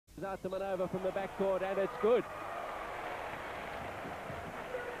ARTAMONOVA from the backcourt, and it's good.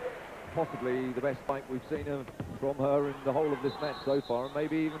 Possibly the best fight we've seen from her in the whole of this match so far, and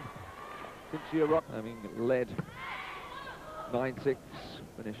maybe even since she arrived. Having led 9-6,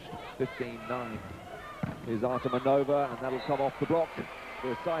 finished 15-9. Here's ARTAMONOVA, and that'll come off the block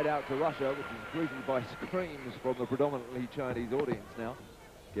for a side out to Russia, which is greeted by screams from the predominantly Chinese audience now.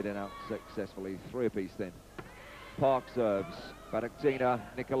 Getting out successfully, 3 apiece then. Park serves, Baraktina,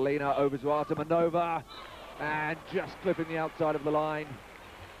 Nikolina over to ARTAMONOVA, and just clipping the outside of the line.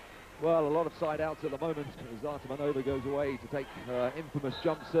 Well, a lot of side outs at the moment as ARTAMONOVA goes away to take her infamous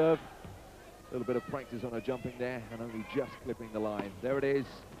jump serve. A little bit of practice on her jumping there, and only just clipping the line. There it is,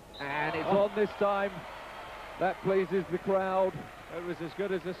 and it's on this time. That pleases the crowd. It was as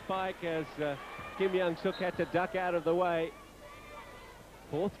good as a spike as Kim Young-suk had to duck out of the way.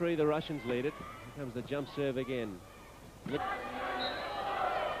 4-3, the Russians lead it. Here comes the jump serve again.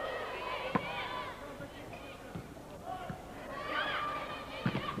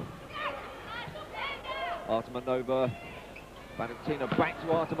 ARTAMONOVA, Baraktina back to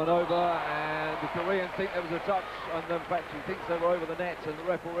ARTAMONOVA, and the Koreans think there was a touch, and in fact she thinks they were over the net, and the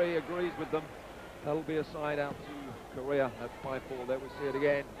referee agrees with them. That'll be a side out to Korea at 5-4. There we see it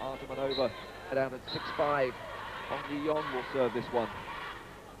again. ARTAMONOVA out at 6-5. Hong Yi-yeon will serve this one.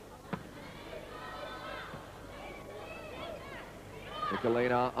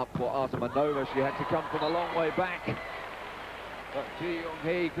 Nikolina up for ARTAMONOVA. She had to come from a long way back, but Ji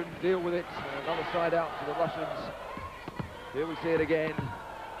Young-hee couldn't deal with it. Another side out to the Russians. Here we see it again.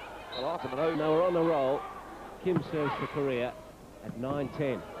 Well, ARTAMONOVA. Now we're on the roll. Kim serves for Korea at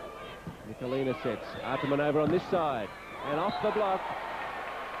 9-10. Nikolina sets. ARTAMONOVA on this side, and off the block.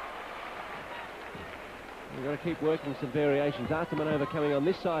 We've got to keep working some variations. ARTAMONOVA coming on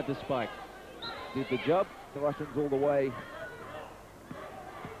this side to spike. Did the job. The Russians all the way.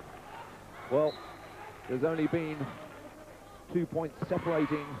 Well, there's only been 2 points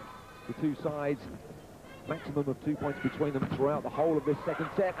separating the two sides. Maximum of 2 points between them throughout the whole of this second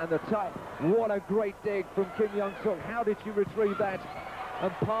set. And the tie. What a great dig from Kim Young-suk. How did she retrieve that?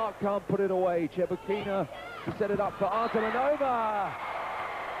 And Park can't put it away. Chebukina to set it up for ARTAMONOVA.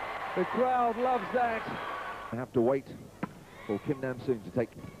 The crowd loves that. I have to wait for Kim Nam-soon to take.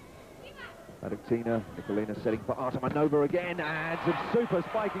 Baraktina, Nikolina setting for ARTAMONOVA again, and some super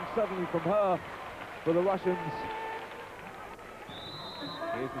spiking suddenly from her for the Russians.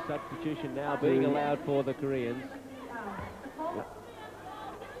 Here's the substitution now being allowed for the Koreans.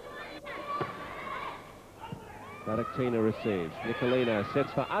 Baraktina receives. Nikolina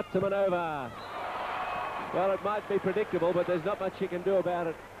sets for ARTAMONOVA. Well, it might be predictable, but there's not much you can do about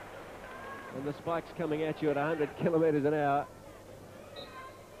it. And the spike's coming at you at 100 kilometers an hour.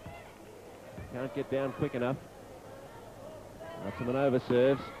 Can't get down quick enough. ARTAMONOVA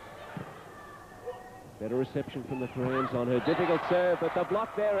serves. Better reception from the Koreans on her difficult serve, but the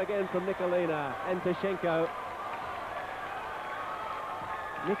block there again from Nikolina and Tashenko.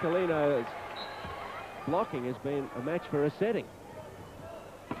 Nikolina's blocking has been a match for her setting.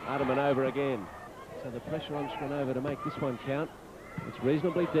 ARTAMONOVA again. So the pressure on Shkranova to make this one count. It's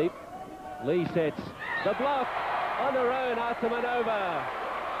reasonably deep. Lee sets. The block on her own, ARTAMONOVA.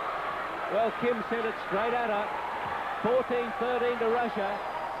 Well, Kim sent it straight at her. 14-13 to Russia.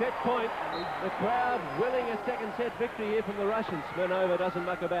 Set point. The crowd willing a second set victory here from the Russians. Smirnova doesn't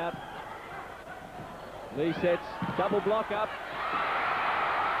muck about. Lee sets. Double block up.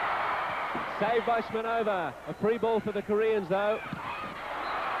 Saved by Smirnova. A free ball for the Koreans, though.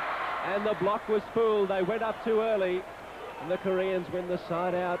 And the block was fooled. They went up too early. And the Koreans win the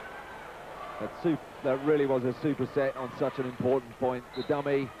side out. That really was a super set on such an important point. The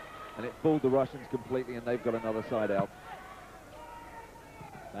dummy. And it fooled the Russians completely, and they've got another side out.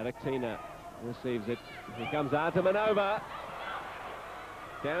 Baraktina receives it. Here comes ARTAMONOVA.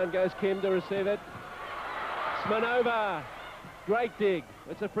 Down goes Kim to receive it. Smirnova. Great dig.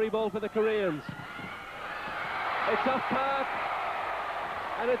 It's a free ball for the Koreans. It's off Park.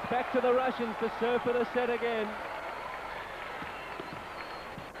 And it's back to the Russians to serve for the set again.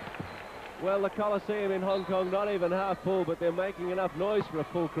 Well, the Coliseum in Hong Kong, not even half full, but they're making enough noise for a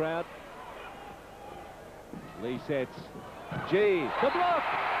full crowd. Lee sets. G, the block!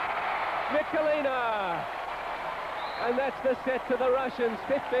 Nikolina! And that's the set to the Russians,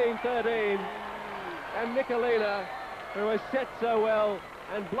 15-13. And Nikolina, who has set so well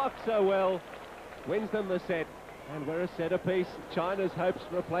and blocked so well, wins them the set. And we're a set apiece. China's hopes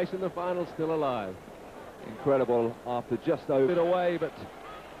for a place in the final still alive. Incredible after just over it away, but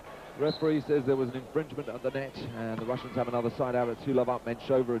referee says there was an infringement at the net, and the Russians have another side out at 2-love up.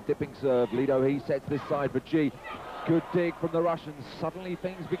 Menshova, a dipping serve. Lee Do-hee sets this side for G. Good dig from the Russians. Suddenly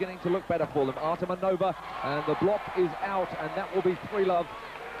things beginning to look better for them. ARTAMONOVA, and the block is out, and that will be 3-love.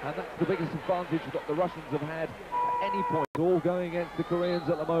 And that's the biggest advantage that the Russians have had at any point. All going against the Koreans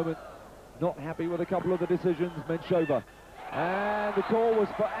at the moment. Not happy with a couple of the decisions. Menshova. And the call was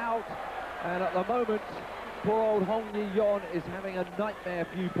for out. And at the moment, poor old Hong Yi-yeon is having a nightmare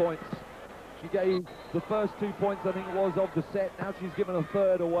few points. She gave the first 2 points, I think it was, of the set. Now she's given a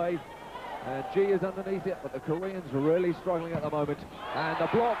third away. And G is underneath it, but the Koreans are really struggling at the moment. And the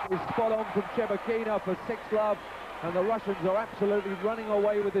block is spot on from Chebokina for 6-love. And the Russians are absolutely running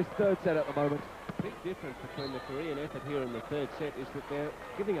away with this third set at the moment. The big difference between the Korean effort here in the third set is that they're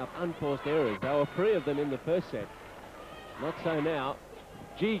giving up unforced errors. There were 3 of them in the first set. Not so now.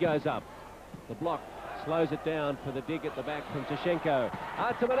 G goes up. The block slows it down for the dig at the back from Tashenko.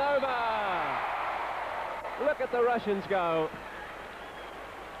 ARTAMONOVA! Look at the Russians go.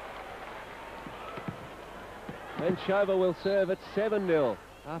 Menshova will serve at 7-0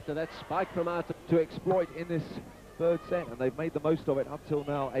 after that spike from ARTAMONOVA To exploit in this third set, and they've made the most of it up till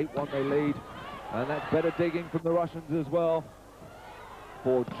now. 8-1 they lead, and that's better digging from the Russians as well.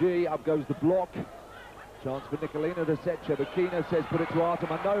 For G, up goes the block. Chance for Nikolina to set. Chebokina says put it to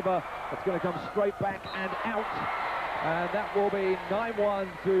ARTAMONOVA. It's going to come straight back and out, and that will be 9-1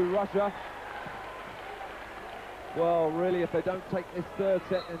 to Russia. Well, really, if they don't take this third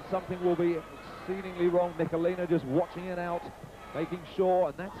set, then something will be exceedingly wrong. Nikolina just watching it out, making sure,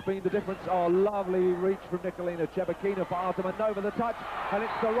 and that's been the difference. Oh, lovely reach from Nikolina. Chebokina for ARTAMONOVA, the touch, and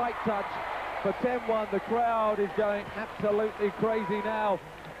it's the right touch for 10-1. The crowd is going absolutely crazy now.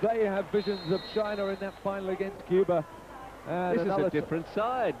 They have visions of China in that final against Cuba. And this is a different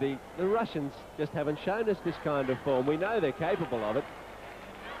side. The Russians just haven't shown us this kind of form. We know they're capable of it.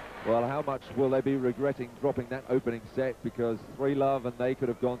 Well, how much will they be regretting dropping that opening set, because 3-love and they could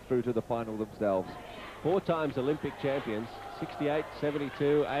have gone through to the final themselves. 4 times Olympic champions, 68,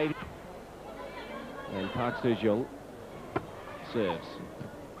 72, 80. And Park Soo-jung serves.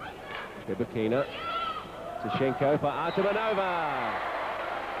 Chebokina. Tashenko for ARTAMONOVA.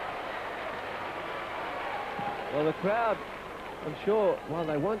 Well, the crowd, I'm sure, while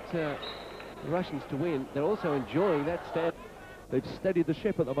they want the Russians to win, they're also enjoying that stand. They've steadied the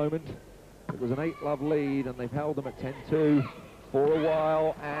ship at the moment. It was an 8-love lead, and they've held them at 10-2 for a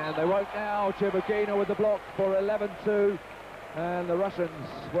while, and they won't now. Chebokina with the block for 11-2, and the Russians,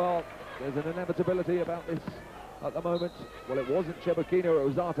 well, there's an inevitability about this at the moment. Well, it wasn't Chebokina, it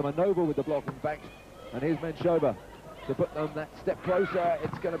was ARTAMONOVA with the block, in fact, and here's Menshova to put them that step closer.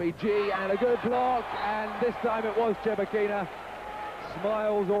 It's going to be G, and a good block, and this time it was Chebokina.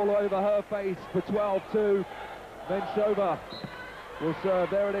 Smiles all over her face for 12-2. Menshova will serve.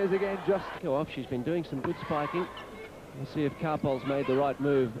 There it is again, just go off. She's been doing some good spiking. We'll see if Karpol's made the right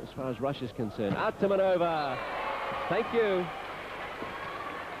move as far as Russia's concerned. ARTAMONOVA, thank you.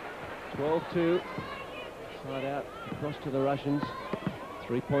 12-2. Side out, across to the Russians.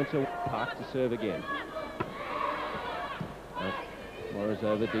 3 points away. Park to serve again.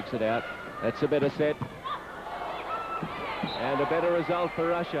 Morozova digs it out. That's a better set. And a better result for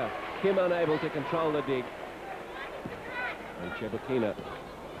Russia. Kim unable to control the dig. And Chebokina,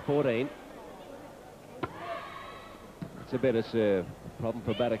 14. It's a better serve. Problem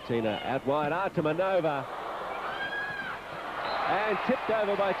for Baraktina. Out wide, ARTAMONOVA. And tipped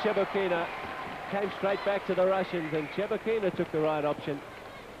over by Chebokina. Came straight back to the Russians, and Chebokina took the right option.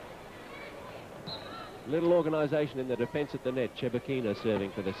 Little organisation in the defence at the net. Chebokina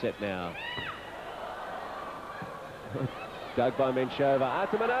serving for the set now. Dug by Menshova.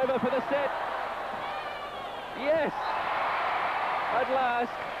 ARTAMONOVA for the set. Yes! At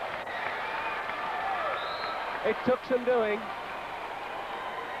last. It took some doing.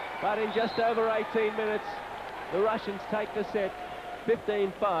 But in just over 18 minutes, the Russians take the set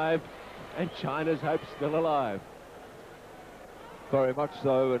 15-5, and China's hope's still alive. very much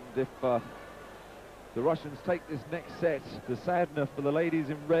so, and if the Russians take this next set, the sadness for the ladies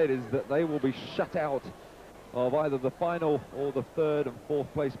in red is that they will be shut out of either the final or the third and fourth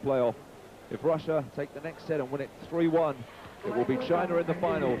place playoff. If Russia take the next set and win it 3-1, it will be China in the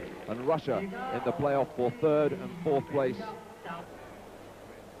final and Russia in the playoff for third and fourth place.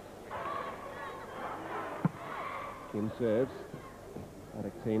 Kim serves.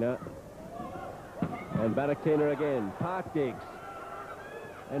 Baraktina. And Baraktina again. Park digs.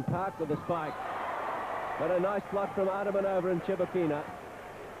 And Park with the spike. But a nice block from ARTAMONOVA and Chebokina.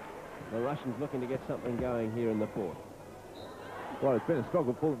 The Russians looking to get something going here in the fourth. Well, it's been a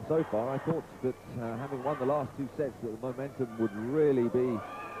struggle for them so far. I thought that having won the last two sets, that the momentum would really be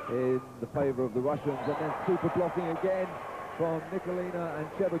in the favour of the Russians. And then super blocking again from Nikolina and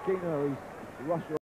Chebokina, who's Russia